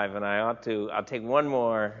 9:25, and I'll take one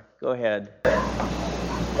more. Go ahead.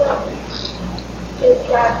 Is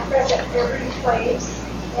God present every place,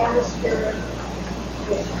 and the Spirit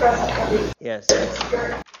is present every Yes.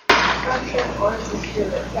 Spirit function, or is the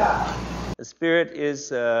Spirit God? The Spirit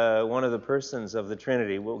is one of the persons of the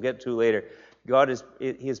Trinity. We'll get to later. God He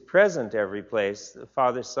is present every place, the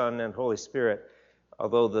Father, Son, and Holy Spirit,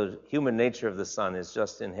 although the human nature of the Son is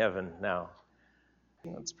just in heaven now.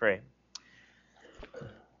 Let's pray.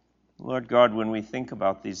 Lord God, when we think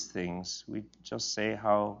about these things, we just say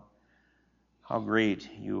how great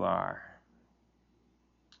You are.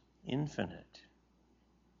 Infinite.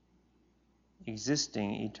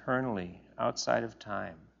 Existing eternally outside of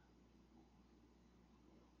time.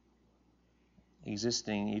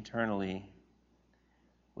 Existing eternally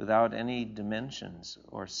without any dimensions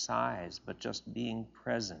or size, but just being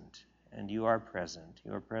present. And You are present.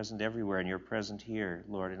 You are present everywhere, and You're present here,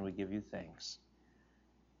 Lord, and we give You thanks.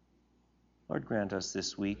 Lord, grant us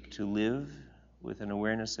this week to live with an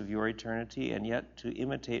awareness of Your eternity, and yet to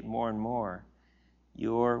imitate more and more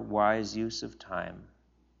Your wise use of time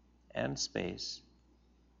and space.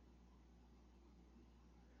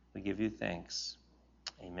 We give You thanks.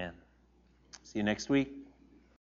 Amen. See you next week.